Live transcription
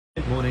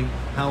Good morning.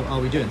 How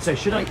are we doing? So,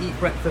 should I eat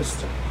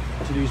breakfast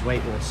to lose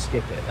weight or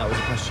skip it? That was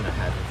a question I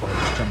had before I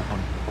just jump on.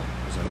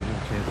 So I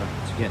walk over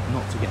to get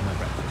not to get my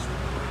breakfast.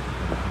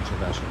 Very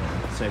controversial.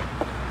 So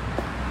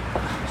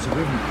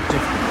really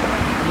different.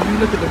 When you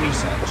look at the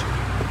research,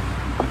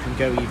 you can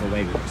go either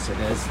way with it. So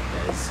there's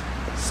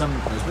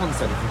one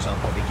study, for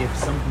example, they give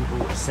some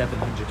people a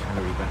 700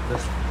 calorie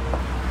breakfast,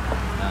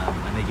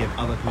 and they give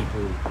other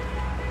people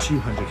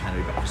 200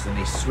 calorie breakfast, and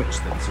they switch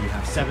them. So you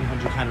have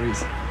 700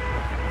 calories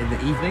in the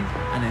evening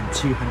and then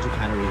 200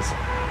 calories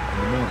in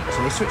the morning.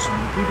 So they switch them.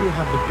 The people who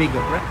have the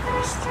bigger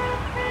breakfast,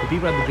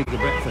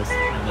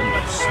 and then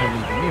a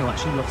smaller meal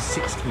actually lost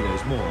 6 kilos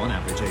more on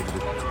average over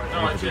the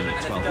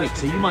 12 weeks.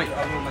 So you might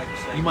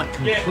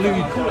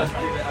conclude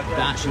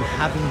that actually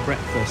having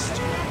breakfast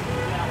in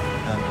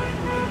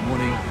the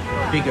morning,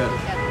 bigger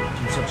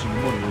consumption in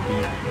the morning, will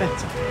be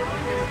better.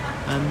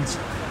 And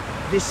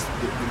this,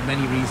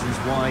 many reasons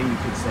why you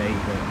could say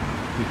that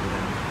people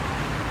then.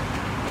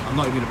 I'm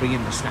not even going to bring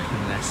in the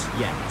snacking less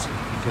yet,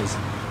 because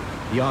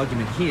the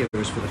argument here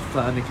is for the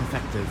thermic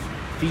effect of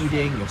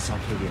feeding, your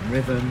circadian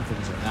rhythm,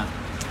 things like that.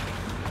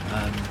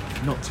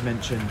 Not to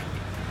mention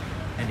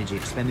energy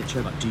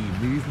expenditure, like do you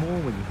move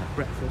more when you have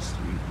breakfast?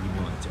 You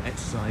more like to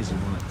exercise, you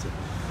more like to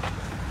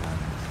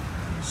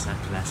snack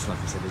less. Like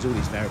I said, there's all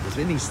these variables.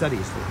 In these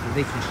studies,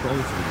 they control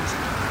for these.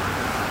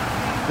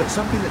 But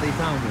something that they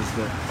found was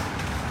that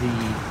the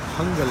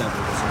hunger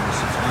levels and the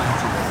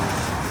satiety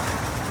levels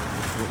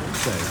were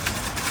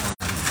also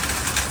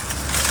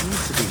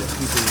seems to be that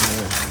people are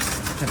more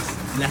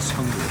less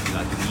hungry, if you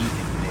like, in the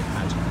evening when they've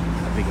had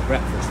a bigger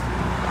breakfast.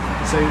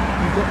 So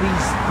you've got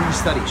these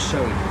studies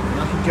showing,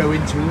 and I can go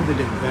into all the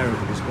different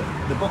variables, but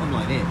the bottom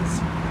line is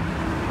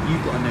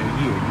you've got to know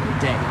you and your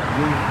day.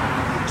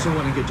 It's all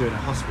well and good doing a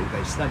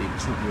hospital-based study, but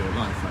it's not real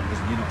life, right? Because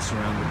you're not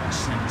surrounded by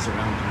snacks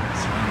around you, you're not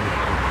surrounded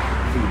by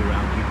food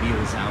around you,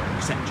 meals out,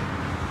 etc.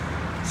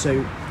 So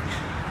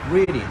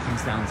really it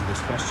comes down to this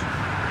question: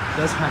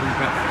 does having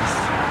breakfast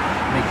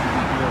make you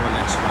eat more or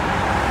less right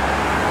now?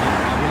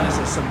 I realise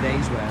there's some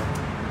days where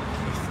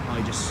if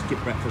I just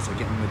skip breakfast or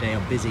get on the day,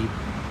 I'm busy,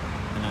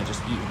 and I just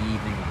eat in the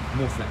evening,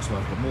 I'm more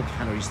flexible, I've got more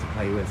calories to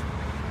play with,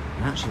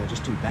 and actually I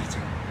just do better.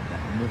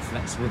 I'm more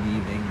flexible in the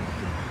evening, I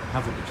can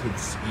have what the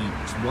kids eat,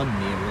 it's one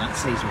meal, that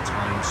saves me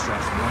time,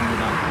 stress, one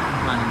without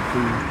planning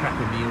food,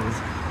 prepping meals,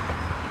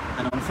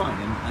 and I'm fine.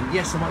 And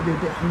yes, I might be a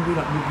bit hungry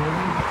like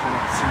mid-morning, I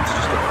cannot seem to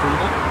just get food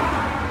up,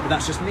 but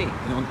that's just me.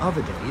 And on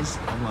other days,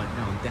 I'm like,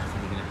 no, I'm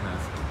definitely going to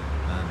have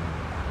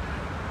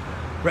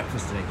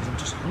breakfast today because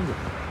I'm just hungry,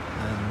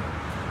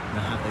 and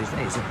I have those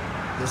days. So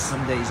there's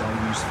some days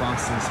I'll use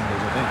fasting, some days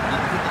I don't, and I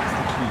think that's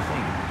the key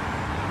thing,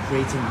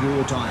 creating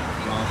your diet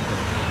rather than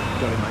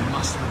going, I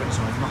must have it, so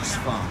I must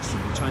fast,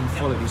 and we try and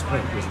follow these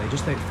protocols, they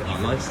just don't fit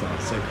our lifestyle.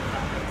 So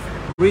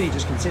really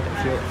just consider,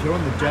 if you're on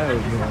the go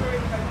and you're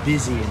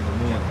busy in the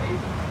morning,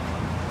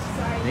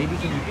 maybe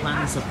can you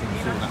plan something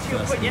for that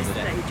first thing of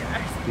the day?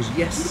 Because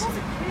yes,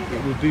 it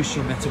will boost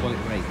your metabolic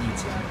rate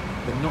eating,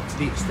 but not to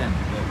the extent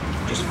that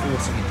just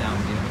forcing it down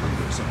when you're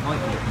hungry. So it might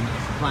be that you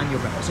plan your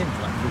breakfast in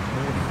for like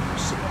mid-morning, you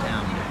sit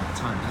down, you don't have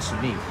time. That's for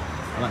me.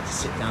 I like to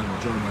sit down and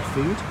enjoy my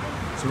food.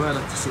 So where I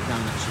like to sit down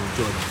and actually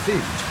enjoy my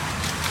food,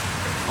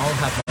 I'll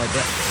have my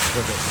breakfast,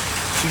 whether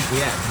it's 2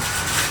 p.m.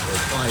 or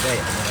 5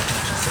 a.m, and I can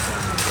actually sit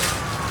down and enjoy it.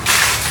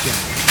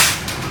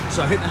 Yeah. So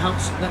I hope that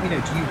helps. Let me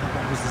know, do you have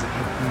breakfast? Does it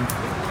help you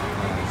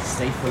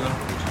stay fuller?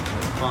 Would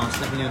you fast?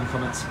 Let me know in the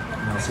comments,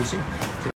 and I'll see you soon.